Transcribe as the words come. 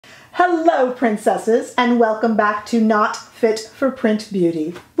Hello, princesses, and welcome back to Not Fit for Print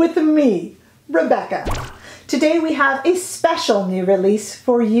Beauty with me, Rebecca. Today we have a special new release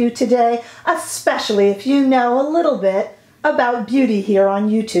for you today, especially if you know a little bit about beauty here on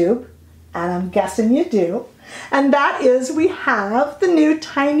YouTube, and I'm guessing you do. And that is we have the new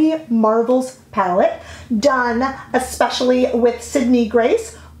Tiny Marvels palette done especially with Sydney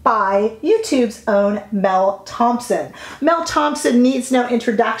Grace by YouTube's own Mel Thompson. Mel Thompson needs no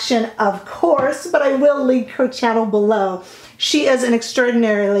introduction, of course, but I will link her channel below. She is an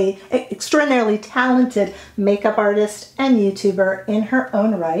extraordinarily talented makeup artist and YouTuber in her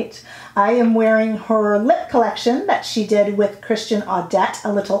own right. I am wearing her lip collection that she did with Christian Audette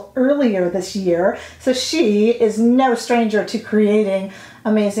a little earlier this year. So she is no stranger to creating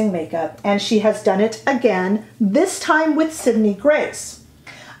amazing makeup, and she has done it again, this time with Sydney Grace.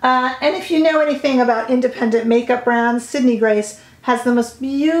 And if you know anything about independent makeup brands, Sydney Grace has the most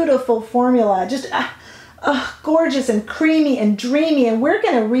beautiful formula, just gorgeous and creamy and dreamy, and we're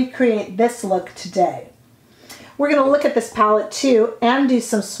going to recreate this look today. We're going to look at this palette too and do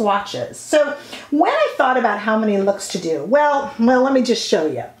some swatches. So when I thought about how many looks to do, well, let me just show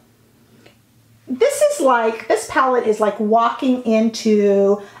you. This palette is like walking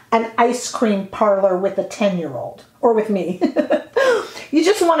into an ice cream parlor with a 10-year-old, or with me. You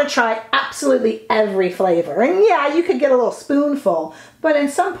just want to try absolutely every flavor. And yeah, you could get a little spoonful, but at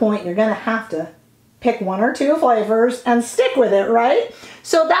some point you're going to have to pick one or two flavors and stick with it, right?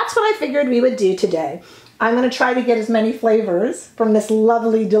 So that's what I figured we would do today. I'm going to try to get as many flavors from this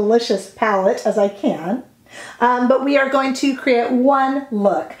lovely, delicious palette as I can. But we are going to create one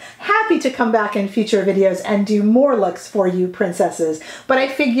look. Happy to come back in future videos and do more looks for you princesses. But I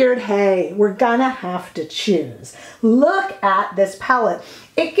figured, hey, we're gonna have to choose. Look at this palette.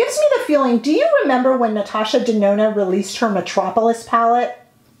 It gives me the feeling, do you remember when Natasha Denona released her Metropolis palette?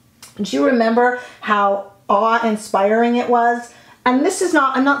 Do you remember how awe-inspiring it was? And this is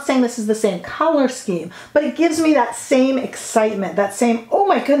not, I'm not saying this is the same color scheme, but it gives me that same excitement, that same, oh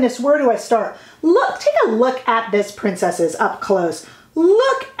my goodness, where do I start? Look, take a look at this, princesses, up close.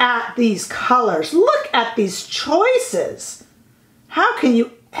 Look at these colors. Look at these choices. How can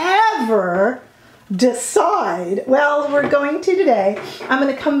you ever decide? Well, we're going to today. I'm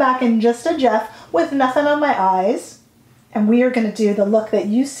going to come back in just a jiff with nothing on my eyes. And we are going to do the look that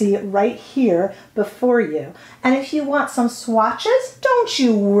you see right here before you. And if you want some swatches, don't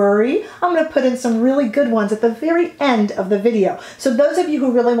you worry. I'm going to put in some really good ones at the very end of the video. So those of you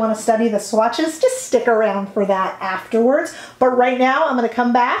who really want to study the swatches, just stick around for that afterwards. But right now, I'm going to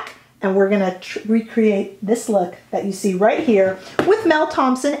come back and we're going to recreate this look that you see right here with Mel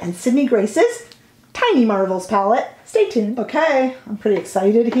Thompson and Sydney Grace's Tiny Marvels palette. Stay tuned. Okay, I'm pretty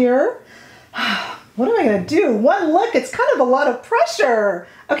excited here. What am I going to do? One look, it's kind of a lot of pressure.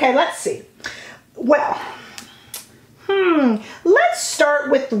 Okay, let's see. Well, let's start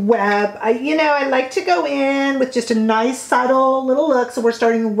with the web. I like to go in with just a nice subtle little look. So we're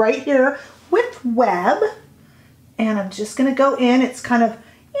starting right here with web. And I'm just going to go in. It's kind of,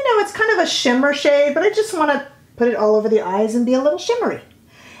 it's kind of a shimmer shade, but I just want to put it all over the eyes and be a little shimmery.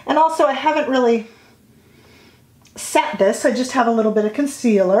 And also I haven't really set this. I just have a little bit of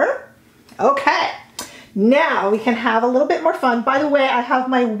concealer. Okay, now we can have a little bit more fun. By the way, I have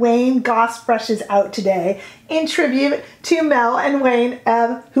my Wayne Goss brushes out today in tribute to Mel and Wayne,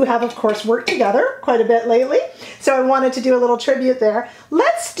 who have, of course, worked together quite a bit lately. So I wanted to do a little tribute there.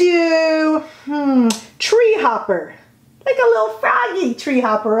 Let's do tree hopper, like a little froggy tree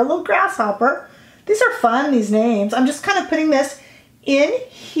hopper, a little grasshopper. These are fun, these names. I'm just kind of putting this in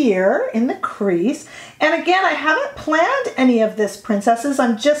here in the crease. And again, I haven't planned any of this, princesses.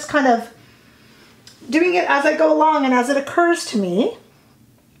 I'm just kind of doing it as I go along and as it occurs to me.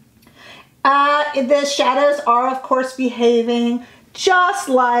 The shadows are, of course, behaving just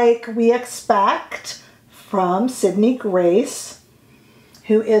like we expect from Sydney Grace,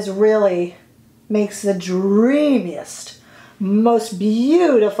 who is really makes the dreamiest, most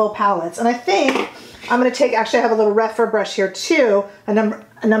beautiful palettes. And I think I'm going to take, actually I have a little Rephr brush here too, a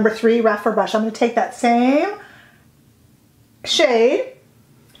number 3 Rephr brush. I'm going to take that same shade,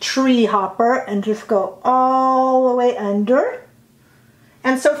 Tree Hopper, and just go all the way under.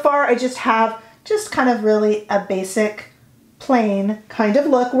 And so far I just have just kind of really a basic, plain kind of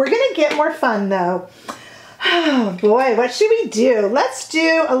look. We're going to get more fun though. Oh boy, what should we do? Let's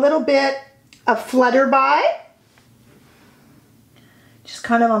do a little bit of Flutterby. Just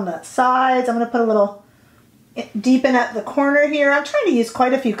kind of on the sides. I'm going to put a little deepen at the corner here. I'm trying to use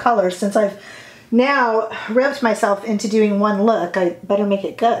quite a few colors since I've now roped myself into doing one look. I better make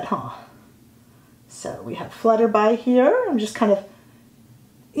it good, huh? So we have Flutterby here. I'm just kind of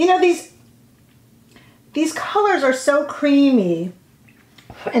you know, these colors are so creamy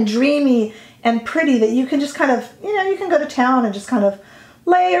and dreamy and pretty that you can just kind of, you know, you can go to town and just kind of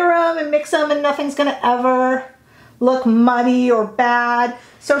layer them and mix them and nothing's gonna ever look muddy or bad.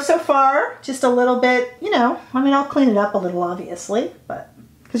 So far, just a little bit, you know, I mean, I'll clean it up a little, obviously, but,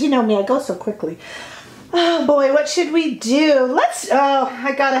 because you know me, I go so quickly. Oh boy, what should we do?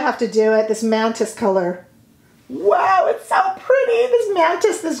 I gotta have to do it, this mantis color. Wow, it's so pretty,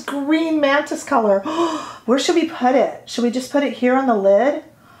 this green mantis color. Where should we put it? Should we just put it here on the lid?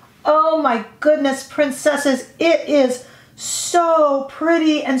 Oh my goodness, princesses, it is so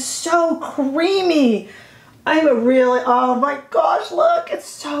pretty and so creamy. Oh my gosh, look, it's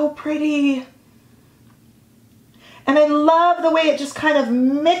so pretty. And I love the way it just kind of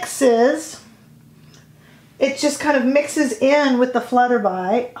mixes. It just kind of mixes in with the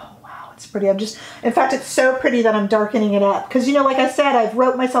Flutterby. Oh wow, it's pretty. In fact, it's so pretty that I'm darkening it up. Because, you know, like I said, I've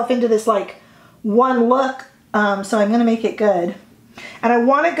wrote myself into this like one look, so I'm gonna make it good. And I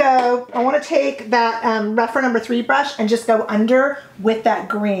want to take that Rephr number 3 brush and just go under with that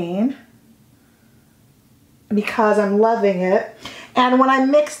green, because I'm loving it. And when I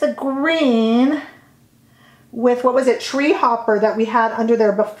mix the green with, what was it, Tree Hopper that we had under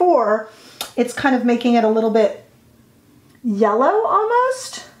there before, it's kind of making it a little bit yellow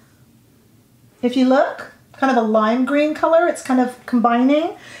almost. If you look, kind of a lime green color, it's kind of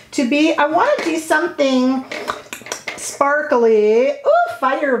combining to be. I want to do something sparkly. Ooh,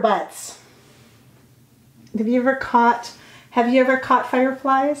 fire butts. Have you ever caught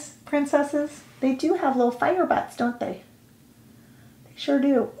fireflies, princesses? They do have little fire butts, don't they? They sure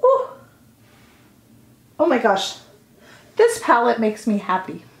do. Ooh. Oh my gosh. This palette makes me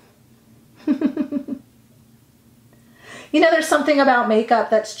happy. You know, there's something about makeup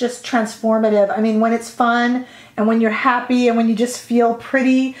that's just transformative. I mean, when it's fun and when you're happy and when you just feel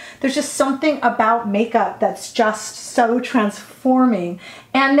pretty, there's just something about makeup that's just so transforming.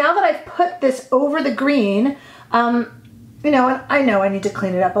 And now that I've put this over the green, you know, and I know I need to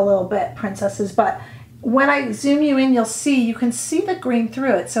clean it up a little bit, princesses, but when I zoom you in, you can see the green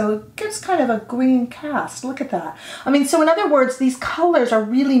through it. So it gives kind of a green cast. Look at that. I mean, so in other words, these colors are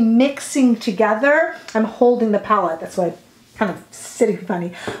really mixing together. I'm holding the palette, that's why I'm kind of sitting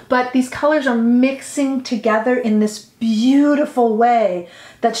funny. But these colors are mixing together in this beautiful way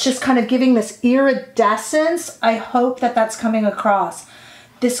that's just kind of giving this iridescence. I hope that that's coming across.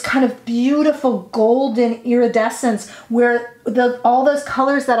 This kind of beautiful golden iridescence where all those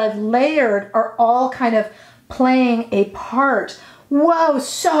colors that I've layered are all kind of playing a part. Whoa,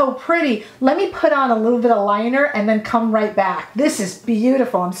 so pretty. Let me put on a little bit of liner and then come right back. This is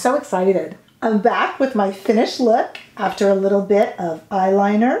beautiful. I'm so excited. I'm back with my finished look after a little bit of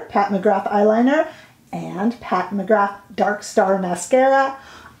eyeliner, Pat McGrath eyeliner, and Pat McGrath Dark Star mascara.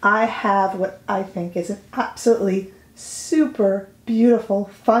 I have what I think is an absolutely super beautiful,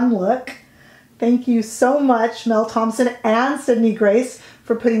 fun look. Thank you so much, Mel Thompson and Sydney Grace,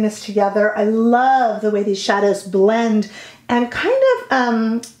 for putting this together. I love the way these shadows blend and kind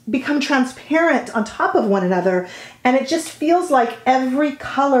of become transparent on top of one another. And it just feels like every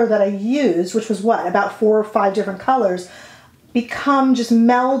color that I used, which was what, about 4 or 5 different colors, just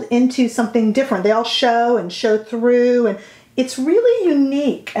meld into something different. They all show and show through, and it's really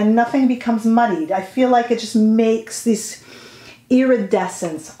unique and nothing becomes muddied. I feel like it just makes this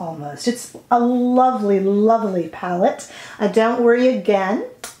iridescence almost. It's a lovely, lovely palette. Don't worry again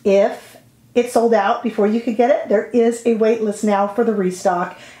if it's sold out before you could get it. There is a wait list now for the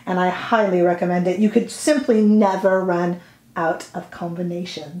restock, and I highly recommend it. You could simply never run out of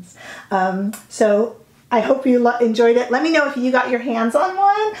combinations. So I hope you enjoyed it. Let me know if you got your hands on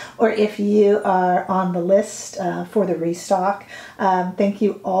one or if you are on the list for the restock. Thank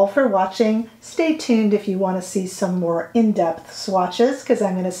you all for watching. Stay tuned if you want to see some more in-depth swatches, because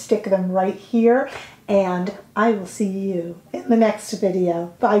I'm going to stick them right here, and I will see you in the next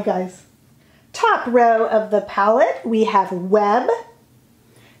video. Bye, guys. Top row of the palette, we have Web,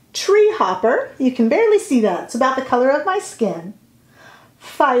 Tree Hopper. You can barely see that. It's about the color of my skin.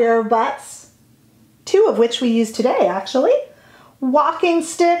 Fire Butts, 2 of which we use today, actually. Walking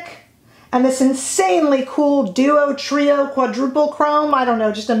Stick, and this insanely cool duo, trio, quadruple chrome, I don't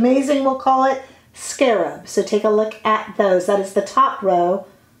know, just amazing, we'll call it, Scarab. So take a look at those. That is the top row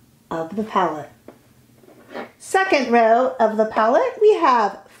of the palette. Second row of the palette, we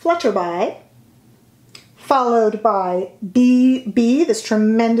have Flutterby, followed by BB, this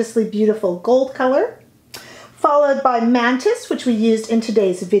tremendously beautiful gold color, followed by Mantis, which we used in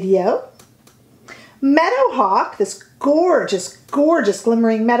today's video, Meadowhawk, this gorgeous, gorgeous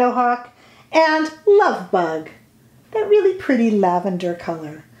glimmering Meadowhawk, and Lovebug, that really pretty lavender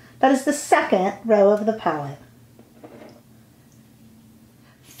color. That is the second row of the palette.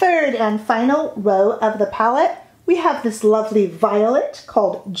 Third and final row of the palette, we have this lovely violet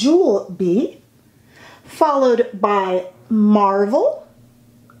called Jewel Bee, followed by Marvel,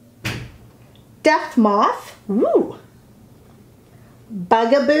 Death Moth, ooh,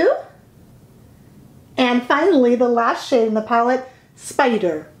 Bugaboo, and finally the last shade in the palette,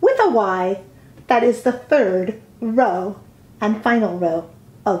 Spider, with a Y. That is the third row and final row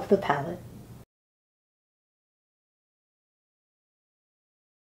of the palette.